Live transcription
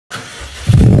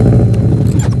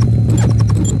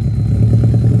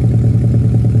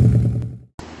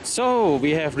So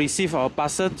we have received our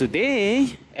parcel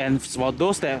today, and for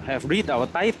those that have read our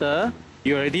title,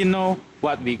 you already know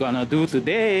what we're gonna do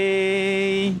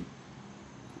today.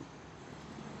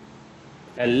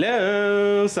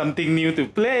 Hello, something new to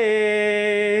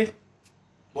play.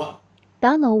 What?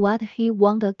 Don't know what he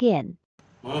want again.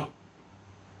 Huh?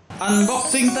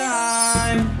 Unboxing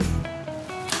time.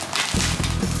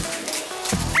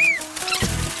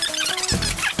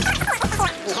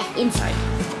 Inside.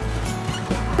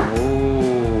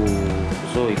 Oh,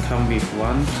 so it comes with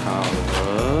one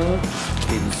towel.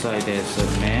 Inside there's a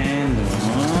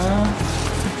manual,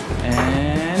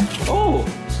 and oh,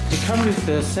 it comes with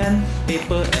the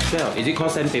sandpaper as well. Is it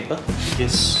called sandpaper?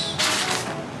 Yes.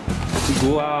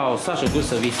 Wow, such a good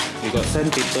service. We got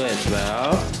sandpaper as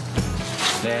well.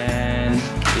 Then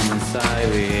inside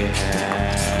we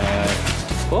have,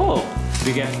 oh,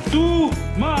 we get 2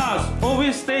 masks.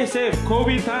 Always stay safe,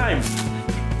 COVID time.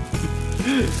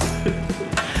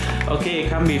 Okay, it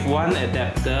comes with one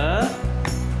adapter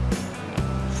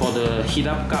for the heat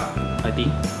up cup, I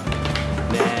think.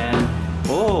 Then,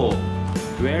 oh,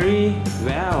 very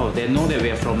well. They know that we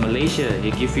are from Malaysia.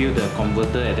 They give you the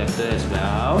converter adapter as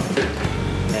well.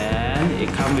 And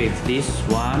it comes with this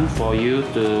one for you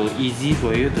to, easy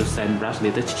for you to sand brush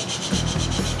later.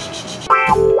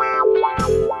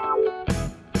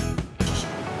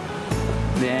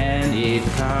 Then it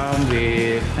comes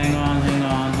with, hang on.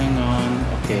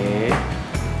 Okay.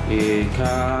 It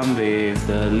comes with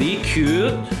the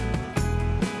liquid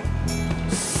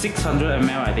 600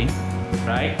 ml, I think,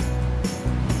 right?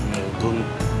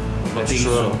 I think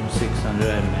so.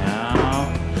 600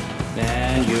 ml.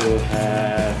 Then you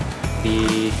have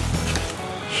the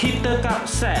heater cup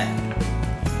set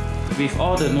with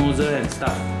all the nozzle and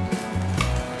stuff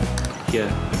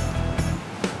here,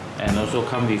 and also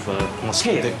come with a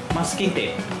masking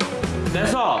tape.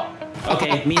 That's all.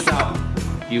 Okay, miss out.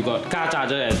 You got car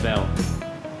charger as well.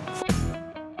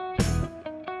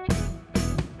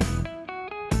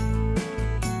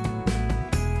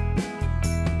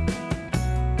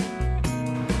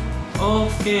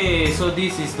 Okay, so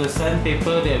this is the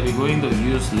sandpaper that we're going to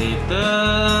use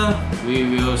later. We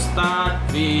will start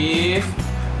with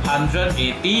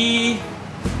 180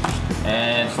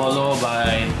 and followed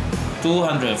by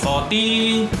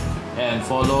 240 and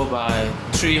followed by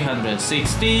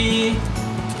 360.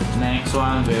 Next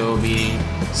one will be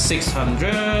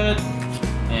 600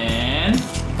 and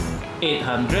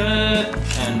 800,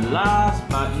 and last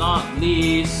but not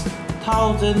least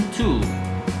 1002.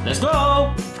 Let's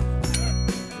go!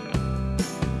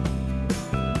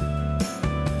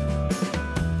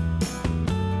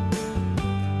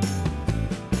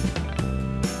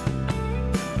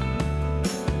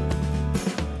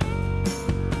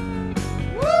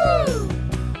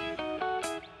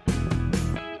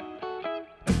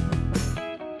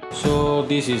 So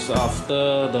this is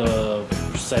after the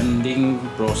sanding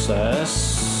process.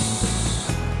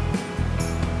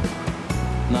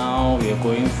 Now we are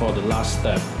going for the last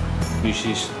step, which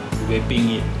is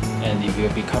wrapping it, and it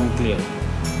will become clear.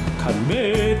 Can't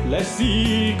wait, let's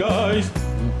see guys.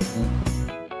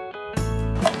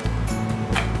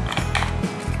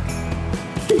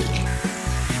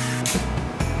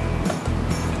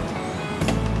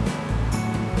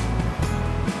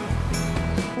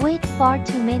 Wait for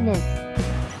 2 minutes.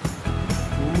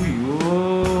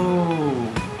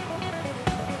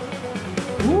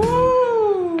 Ooh,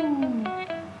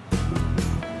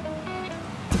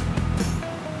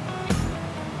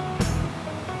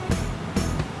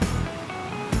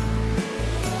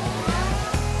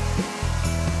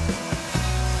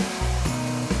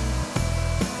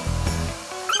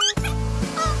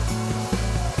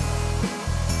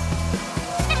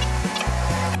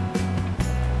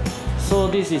 so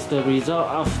this is the result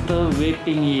after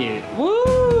wrapping it.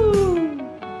 Woo!